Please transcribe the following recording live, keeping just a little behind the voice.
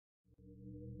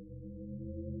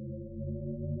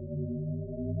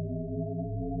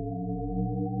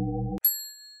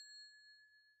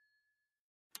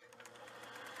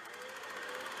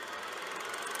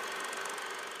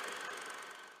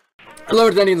Hello,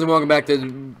 Indians, and welcome back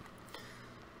to...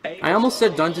 I almost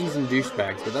said Dungeons and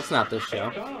Douchebags, but that's not this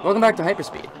show. Welcome back to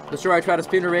Hyperspeed, the show where I try to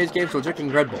speed rage games while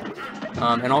drinking Red Bull,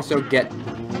 and also get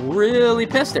really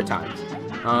pissed at times.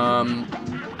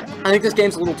 I think this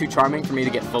game's a little too charming for me to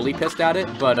get fully pissed at it,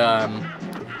 but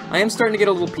I am starting to get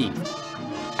a little peeved.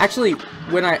 Actually,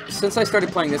 since I started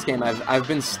playing this game, I've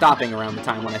been stopping around the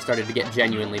time when I started to get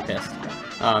genuinely pissed.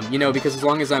 You know, because as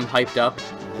long as I'm hyped up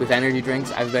with energy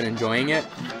drinks, I've been enjoying it.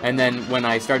 And then when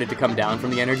I started to come down from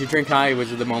the energy drink high, it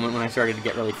was the moment when I started to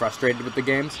get really frustrated with the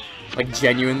games. Like,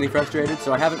 genuinely frustrated.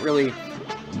 So I haven't really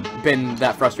been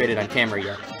that frustrated on camera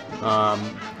yet.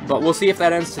 But we'll see if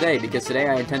that ends today, because today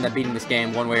I intend on beating this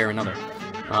game one way or another.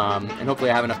 And hopefully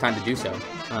I have enough time to do so,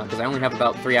 because I only have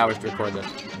about 3 hours to record this.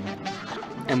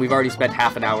 And we've already spent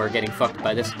half an hour getting fucked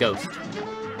by this ghost.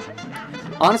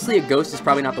 Honestly, a ghost is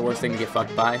probably not the worst thing to get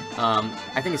fucked by.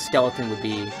 I think a skeleton would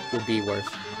be worse.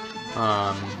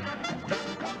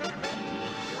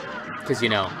 Because, you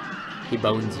know, he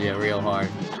bones you real hard.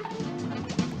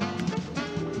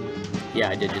 Yeah,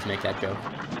 I did just make that joke.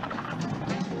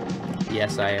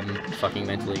 Yes, I am fucking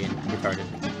mentally retarded.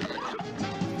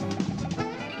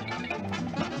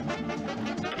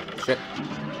 Shit.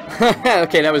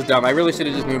 Okay, that was dumb. I really should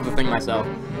have just moved the thing myself.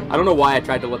 I don't know why I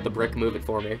tried to let the brick move it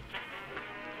for me.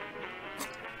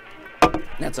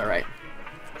 That's alright.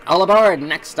 All aboard!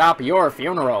 Next stop, your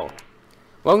funeral!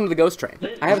 Welcome to the ghost train.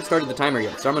 I haven't started the timer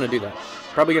yet, so I'm gonna do that.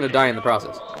 Probably gonna die in the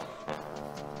process.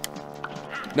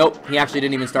 Nope, he actually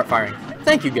didn't even start firing.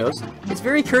 Thank you, Ghost. It's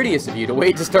very courteous of you to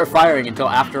wait to start firing until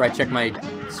after I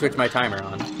switch my timer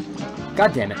on.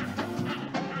 God damn it.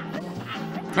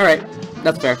 Alright,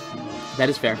 that's fair. That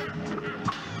is fair.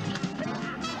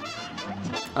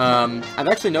 I've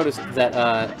actually noticed that,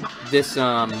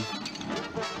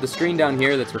 the screen down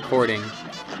here that's recording,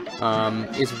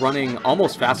 is running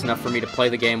almost fast enough for me to play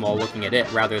the game while looking at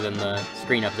it, rather than the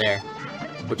screen up there.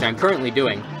 Which I'm currently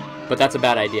doing, but that's a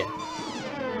bad idea.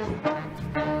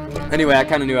 Anyway, I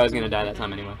kinda knew I was gonna die that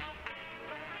time anyway.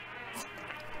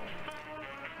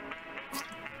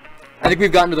 I think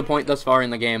we've gotten to the point thus far in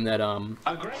the game that,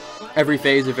 every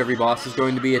phase of every boss is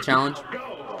going to be a challenge.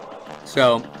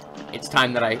 So, it's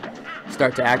time that I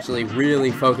start to actually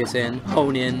really focus in,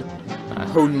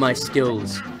 hone my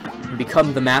skills, and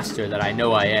become the master that I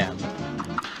know I am.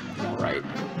 Alright.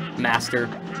 Master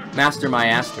my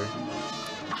aster.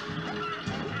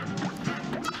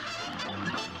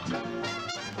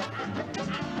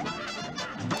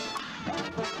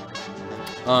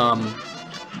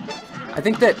 I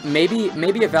think that maybe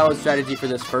a valid strategy for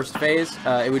this first phase,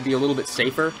 it would be a little bit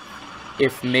safer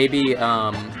if maybe,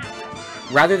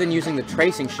 rather than using the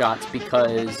tracing shots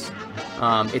because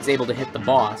it's able to hit the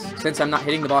boss, since I'm not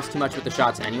hitting the boss too much with the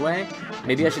shots anyway,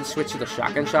 maybe I should switch to the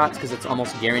shotgun shots because it's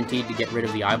almost guaranteed to get rid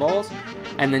of the eyeballs,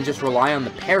 and then just rely on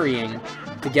the parrying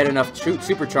to get enough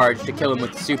supercharge to kill him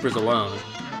with the supers alone.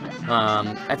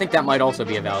 I think that might also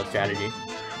be a valid strategy.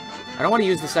 I don't want to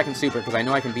use the second super because I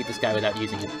know I can beat this guy without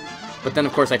using it. But then,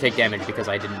 of course, I take damage because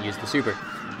I didn't use the super.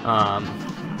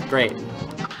 Great.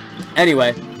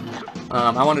 Anyway,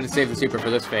 I wanted to save the super for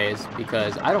this phase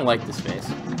because I don't like this phase.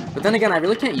 But then again, I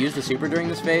really can't use the super during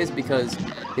this phase because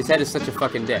his head is such a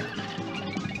fucking dick.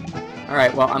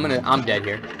 Alright, well, I'm dead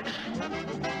here.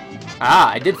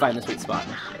 Ah, I did find the sweet spot.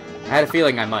 I had a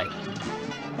feeling I might.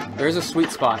 There is a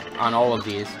sweet spot on all of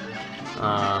these,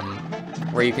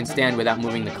 where you can stand without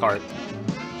moving the cart.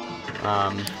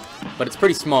 But it's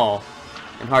pretty small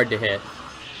and hard to hit.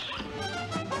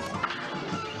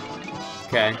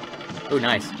 Okay. Oh,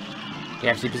 nice. He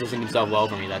actually positioned himself well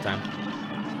for me that time.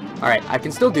 Alright, I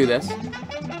can still do this.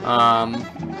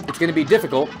 It's going to be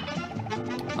difficult.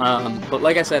 But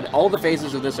like I said, all the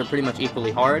phases of this are pretty much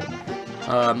equally hard.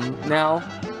 Now,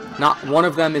 not one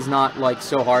of them is not, like,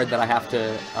 so hard that I have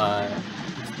to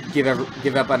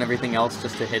give up on everything else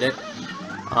just to hit it.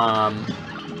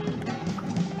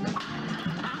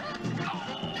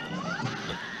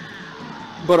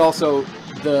 But also,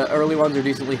 the early ones are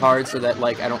decently hard so that,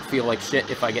 like, I don't feel like shit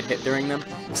if I get hit during them.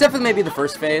 Except for maybe the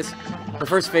first phase. The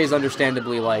first phase,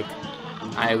 understandably, like,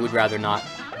 I would rather not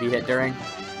be hit during.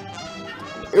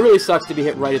 It really sucks to be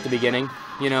hit right at the beginning,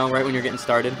 you know, right when you're getting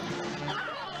started.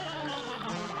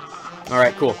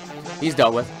 Alright, cool. He's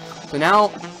dealt with. So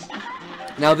now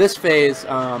this phase,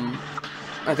 I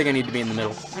think I need to be in the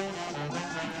middle.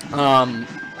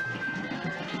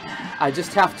 I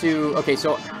just have to... Okay,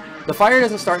 so the fire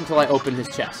doesn't start until I open his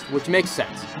chest, which makes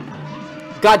sense.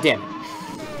 God damn it.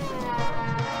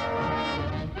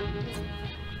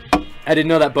 I didn't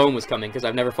know that bone was coming, because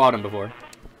I've never fought him before.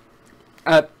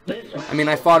 I mean,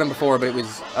 I fought him before, but it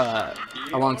was a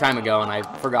long time ago, and I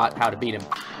forgot how to beat him.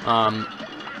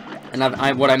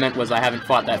 And what I meant was I haven't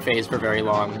fought that phase for very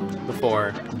long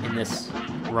before in this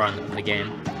run of the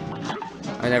game.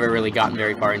 I've never really gotten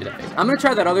very far into that phase. I'm going to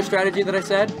try that other strategy that I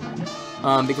said,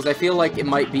 because I feel like it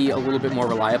might be a little bit more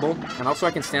reliable, and also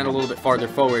I can stand a little bit farther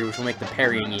forward, which will make the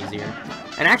parrying easier.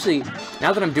 And actually,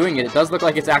 now that I'm doing it, it does look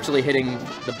like it's actually hitting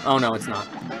the... Oh, no, it's not.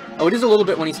 Oh, it is a little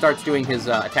bit when he starts doing his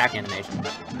attack animation.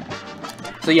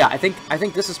 So yeah, I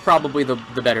think this is probably the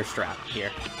better strat here.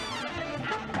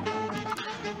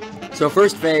 So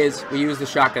first phase, we use the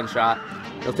shotgun shot.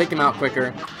 It'll take him out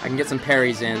quicker. I can get some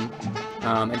parries in,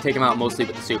 and take him out mostly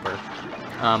with the super.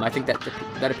 I think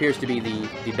that appears to be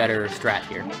the better strat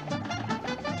here.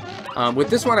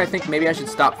 With this one, I think maybe I should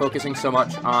stop focusing so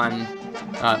much on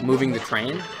moving the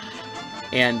train,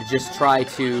 and just try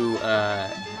to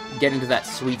get into that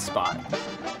sweet spot.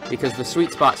 Because the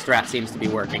sweet spot strat seems to be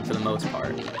working for the most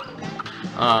part.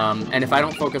 And if I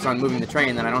don't focus on moving the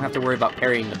train, then I don't have to worry about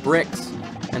parrying the bricks,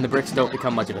 and the bricks don't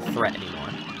become much of a threat anymore.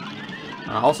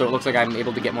 Also, it looks like I'm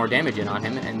able to get more damage in on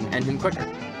him and end him quicker.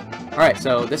 Alright,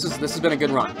 so this has been a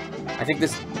good run. I think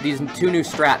these two new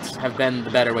strats have been the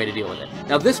better way to deal with it.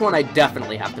 Now this one I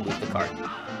definitely have to move the cart,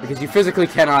 because you physically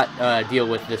cannot deal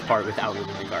with this part without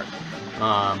moving the cart.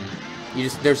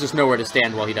 There's just nowhere to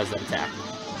stand while he does that attack.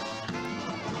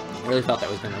 I really thought that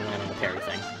was going to land on the parry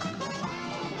thing.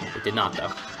 It did not,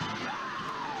 though.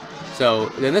 So,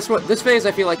 then this phase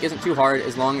I feel like isn't too hard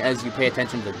as long as you pay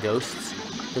attention to the ghosts.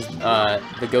 Because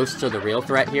the ghosts are the real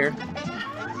threat here.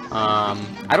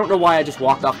 I don't know why I just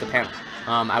walked off the panel.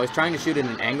 I was trying to shoot at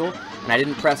an angle, and I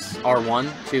didn't press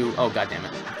R1 to... Oh,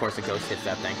 goddammit. Of course the ghost hits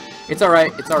that thing. It's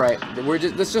alright, it's alright.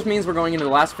 This just means we're going into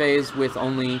the last phase with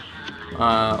only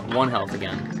 1 health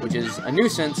again, which is a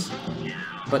nuisance,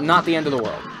 but not the end of the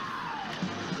world.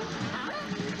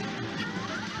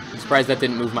 I'm surprised that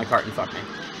didn't move my cart and fuck me.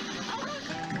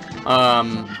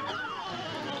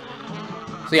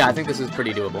 So yeah, I think this is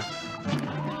pretty doable.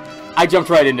 I jumped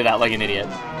right into that like an idiot.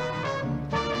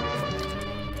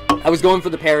 I was going for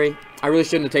the parry. I really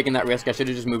shouldn't have taken that risk. I should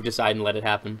have just moved aside and let it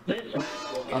happen. But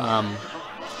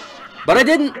I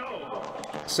didn't.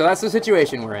 So that's the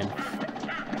situation we're in.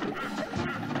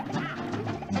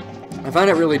 I find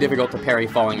it really difficult to parry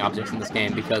falling objects in this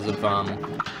game because of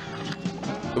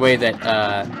the way that,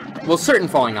 well, certain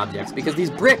falling objects. Because these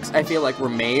bricks, I feel like, were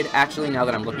made, actually, now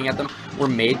that I'm looking at them, were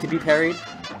made to be parried.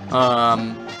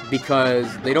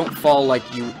 Because they don't fall like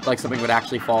something would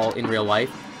actually fall in real life.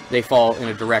 They fall in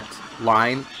a direct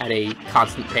line at a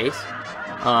constant pace,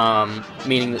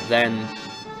 meaning that then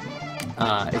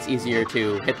it's easier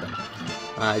to hit them.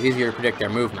 It's easier to predict their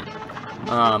movement.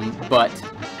 But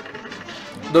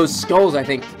those skulls, I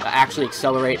think, actually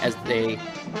accelerate as they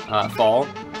fall,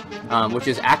 which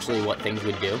is actually what things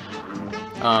would do,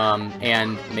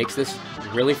 and makes this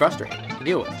really frustrating to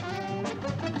deal with.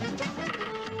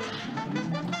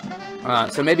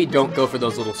 So maybe don't go for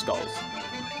those little skulls.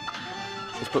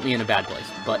 Just put me in a bad place,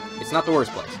 but it's not the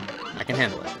worst place. I can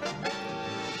handle it.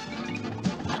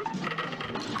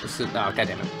 Oh,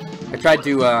 goddammit. I tried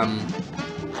to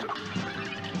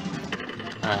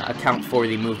account for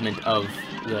the movement of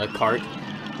the cart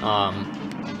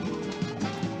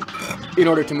in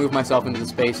order to move myself into the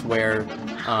space where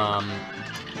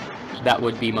that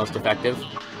would be most effective,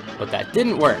 but that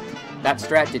didn't work. That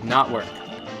strat did not work.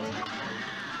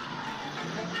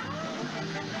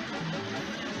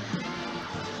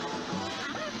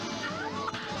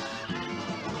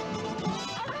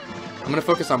 I'm going to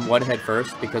focus on one head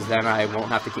first, because then I won't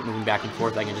have to keep moving back and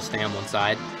forth. I can just stay on one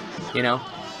side, you know,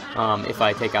 if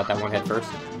I take out that one head first.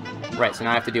 Right, so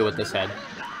now I have to deal with this head,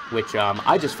 which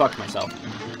I just fucked myself.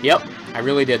 Yep, I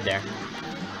really did there.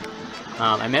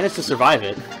 I managed to survive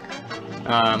it,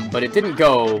 but it didn't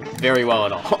go very well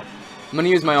at all. I'm going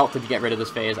to use my ult to get rid of this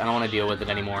phase. I don't want to deal with it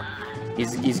anymore.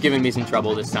 He's giving me some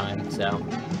trouble this time, so...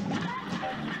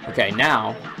 Okay,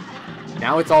 now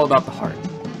it's all about the heart.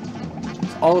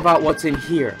 All about what's in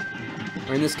here,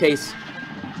 or in this case,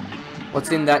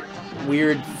 what's in that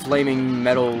weird flaming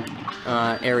metal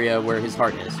area where his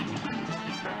heart is.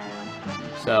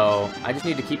 So I just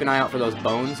need to keep an eye out for those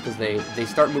bones, because they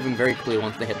start moving very quickly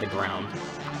once they hit the ground.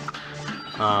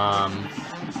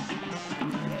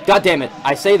 God damn it!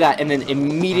 I say that, and then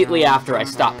immediately after I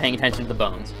stop paying attention to the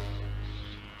bones.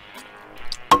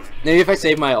 Maybe if I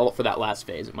save my ult for that last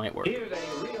phase, it might work.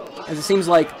 As it seems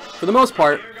like, for the most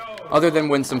part, other than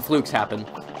when some flukes happen,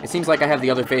 it seems like I have the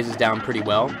other phases down pretty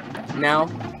well now.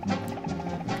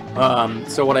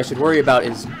 So what I should worry about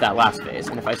is that last phase.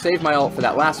 And if I save my ult for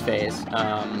that last phase,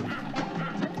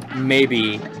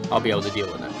 maybe I'll be able to deal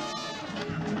with it.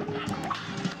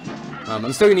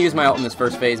 I'm still going to use my ult in this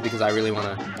first phase because I really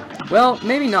want to Well,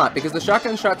 maybe not, because the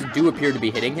shotgun shots do appear to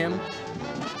be hitting him.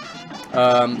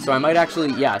 So I might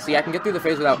actually, yeah, see, I can get through the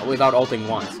phase without ulting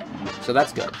once. So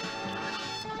that's good.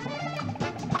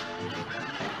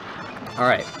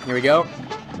 Alright, here we go.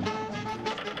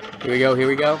 Here we go, here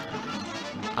we go.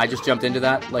 I just jumped into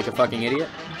that like a fucking idiot.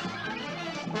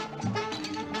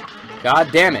 God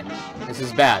damn it. This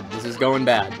is bad. This is going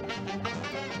bad.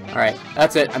 Alright,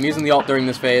 that's it. I'm using the ult during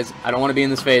this phase. I don't want to be in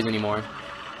this phase anymore.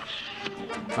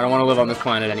 I don't want to live on this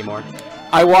planet anymore.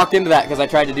 I walked into that because I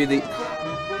tried to do the...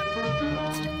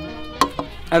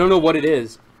 I don't know what it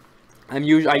is. I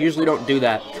usually don't do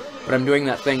that, but I'm doing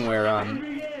that thing where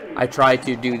I try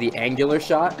to do the angular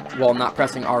shot while not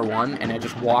pressing R1, and I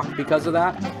just walk because of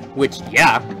that. Which,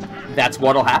 yeah, that's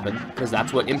what'll happen, because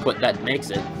that's what input that makes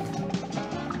it.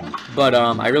 But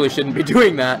I really shouldn't be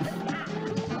doing that,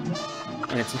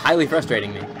 and it's highly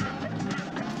frustrating me.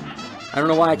 I don't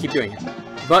know why I keep doing it,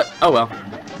 but oh well.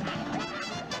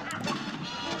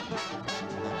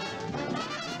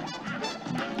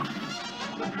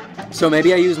 So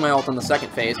maybe I use my ult on the second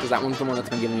phase, because that one's the one that's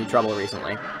been giving me trouble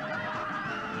recently.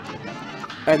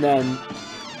 And then,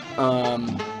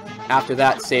 after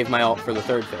that, save my ult for the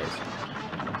third phase.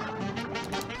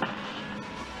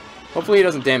 Hopefully he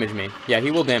doesn't damage me. Yeah,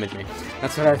 he will damage me.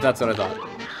 That's what I thought. I was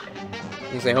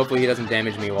gonna say, hopefully he doesn't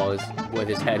damage me with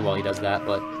his head while he does that,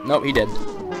 but nope, he did.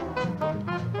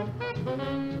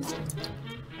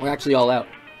 We're actually all out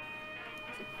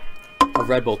of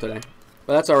Red Bull today.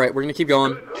 But that's alright, we're gonna keep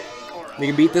going. We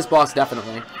can beat this boss,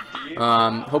 definitely.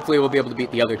 Hopefully we'll be able to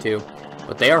beat the other two.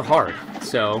 But they are hard,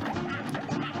 so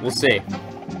we'll see.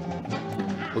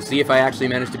 We'll see if I actually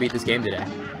manage to beat this game today.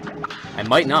 I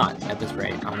might not, at this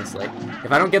rate, honestly.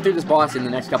 If I don't get through this boss in the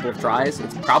next couple of tries,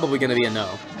 it's probably going to be a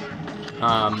no.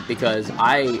 Because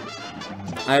I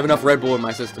have enough Red Bull in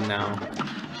my system now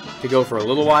to go for a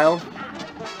little while,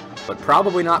 but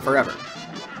probably not forever.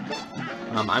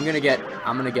 I'm gonna get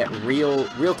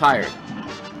real tired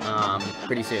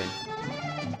pretty soon.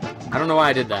 I don't know why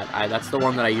I did that. That's the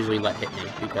one that I usually let hit me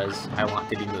because I want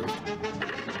to be moved.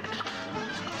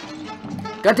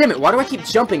 God damn it! Why do I keep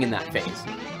jumping in that phase?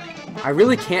 I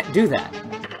really can't do that.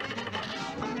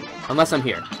 Unless I'm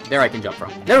here. There I can jump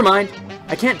from. Never mind!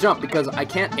 I can't jump because I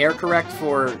can't air correct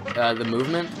for the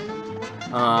movement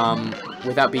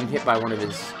without being hit by one of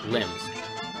his limbs.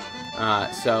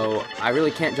 So I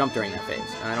really can't jump during that phase.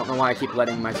 And I don't know why I keep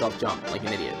letting myself jump like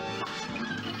an idiot.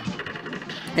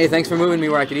 Hey, thanks for moving me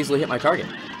where I could easily hit my target.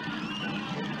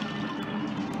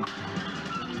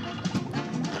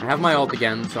 I have my ult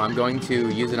again, so I'm going to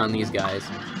use it on these guys.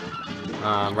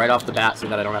 Right off the bat so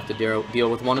that I don't have to deal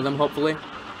with one of them, hopefully.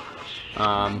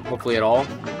 Hopefully at all.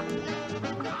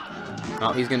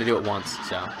 Oh, he's going to do it once,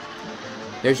 so.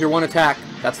 There's your one attack.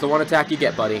 That's the one attack you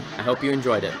get, buddy. I hope you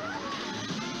enjoyed it.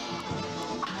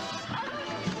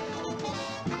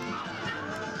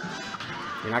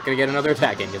 You're not going to get another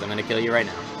attack in, because I'm going to kill you right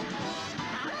now.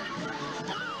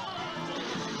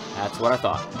 That's what I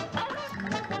thought.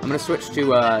 I'm going to switch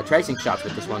to tracing shots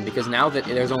with this one, because now that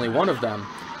there's only one of them,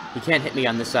 he can't hit me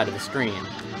on this side of the screen,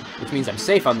 which means I'm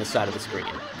safe on this side of the screen.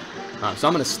 So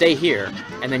I'm going to stay here,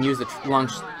 and then use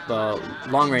the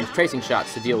long-range tracing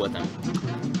shots to deal with him.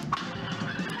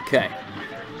 Okay.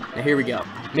 Now here we go.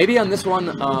 Maybe on this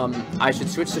one, I should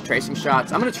switch to tracing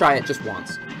shots. I'm going to try it just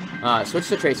once. Switch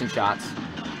to tracing shots,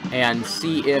 and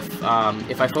see if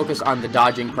I focus on the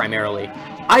dodging primarily.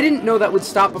 I didn't know that would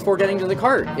stop before getting to the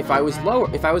cart if I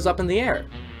was up in the air.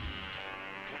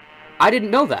 I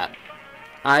didn't know that.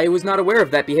 I was not aware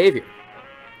of that behavior.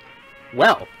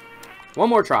 Well, one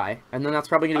more try, and then that's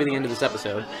probably going to be the end of this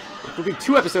episode. It will be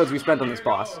 2 episodes we spent on this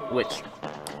boss, which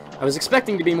I was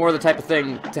expecting to be more the type of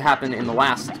thing to happen in the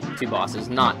last 2 bosses,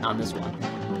 not on this one.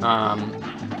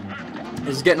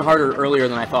 This is getting harder earlier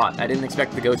than I thought. I didn't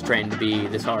expect the Ghost Train to be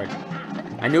this hard.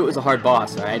 I knew it was a hard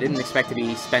boss, I didn't expect to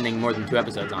be spending more than 2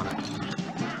 episodes on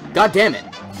it. God damn it!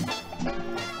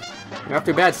 You're off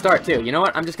to a bad start, too. You know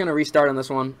what? I'm just going to restart on this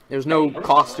one. There's no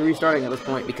cost to restarting at this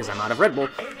point because I'm out of Red Bull.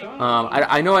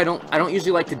 I know I don't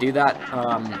usually like to do that.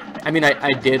 I mean,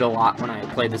 I did a lot when I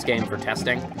played this game for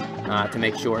testing to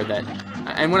make sure that...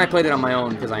 And when I played it on my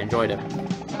own because I enjoyed it.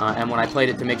 And when I played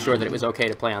it to make sure that it was okay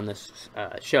to play on this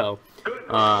show.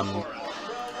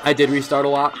 I did restart a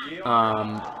lot.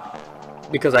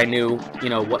 Because I knew, you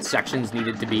know, what sections I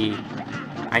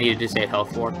needed to save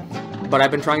health for. But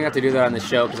I've been trying not to do that on this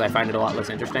show because I find it a lot less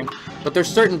interesting. But there's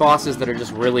certain bosses that are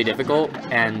just really difficult,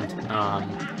 and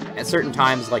at certain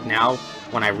times, like now,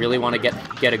 when I really want to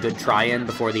get a good try in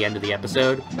before the end of the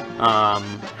episode,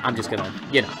 I'm just gonna,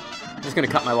 you know, just gonna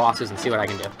cut my losses and see what I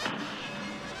can do.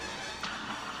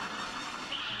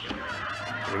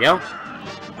 There we go.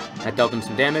 That dealt him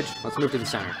some damage. Let's move to the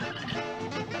center.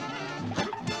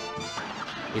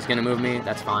 He's gonna move me.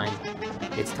 That's fine.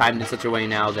 It's timed in such a way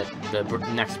now that the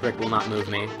next brick will not move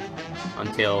me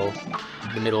until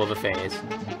the middle of a phase.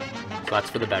 So that's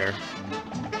for the better.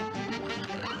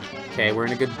 Okay, we're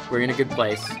in a good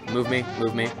place. Move me,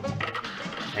 move me.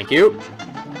 Thank you.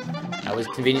 That was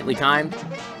conveniently timed.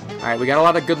 Alright, we got a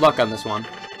lot of good luck on this one.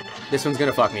 This one's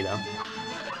gonna fuck me though.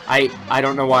 I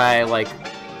don't know why I like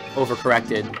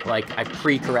overcorrected. Like I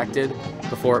pre-corrected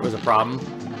before it was a problem.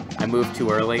 I moved too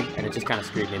early and it just kind of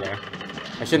screwed me there.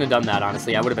 I shouldn't have done that,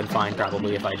 honestly. I would have been fine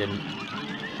probably if I didn't.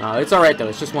 It's alright though,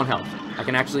 it's just 1 health. I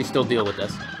can actually still deal with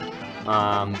this.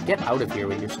 Get out of here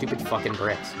with your stupid fucking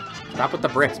bricks. Stop with the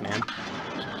bricks, man.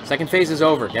 Second phase is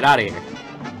over. Get out of here.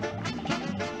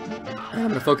 I'm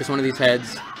gonna focus one of these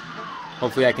heads.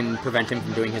 Hopefully I can prevent him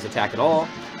from doing his attack at all,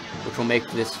 which will make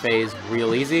this phase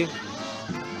real easy.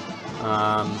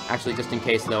 Actually, just in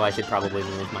case, though, I should probably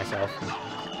move myself.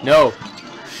 No!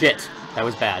 Shit! That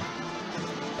was bad.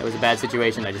 That was a bad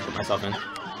situation I just put myself in.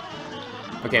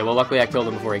 Okay, well, luckily I killed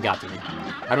him before he got to me.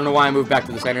 I don't know why I moved back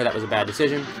to the center. That was a bad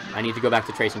decision. I need to go back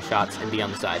to tracing shots and be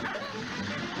on the side.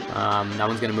 That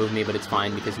one's gonna move me, but it's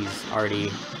fine because he's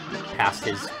already past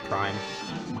his prime.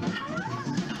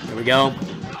 There we go.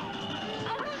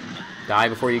 Die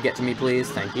before you get to me, please.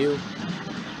 Thank you.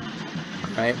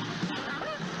 Alright.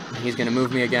 He's gonna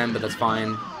move me again, but that's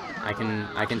fine. I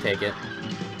can take it.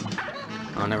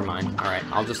 Oh, never mind. Alright,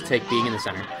 I'll just take being in the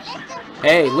center.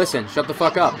 Hey, listen, shut the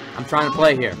fuck up. I'm trying to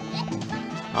play here.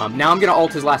 Now I'm gonna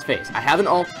ult his last phase. I have an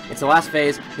ult, it's the last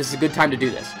phase, this is a good time to do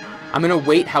this. I'm gonna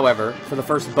wait, however, for the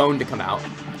first bone to come out,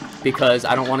 because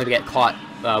I don't want to get caught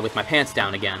with my pants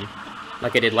down again,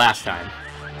 like I did last time.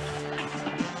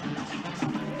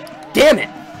 Damn it!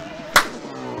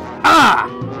 Ah!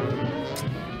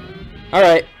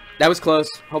 Alright, that was close.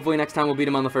 Hopefully next time we'll beat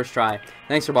him on the first try.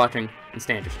 Thanks for watching, and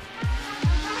stay interesting.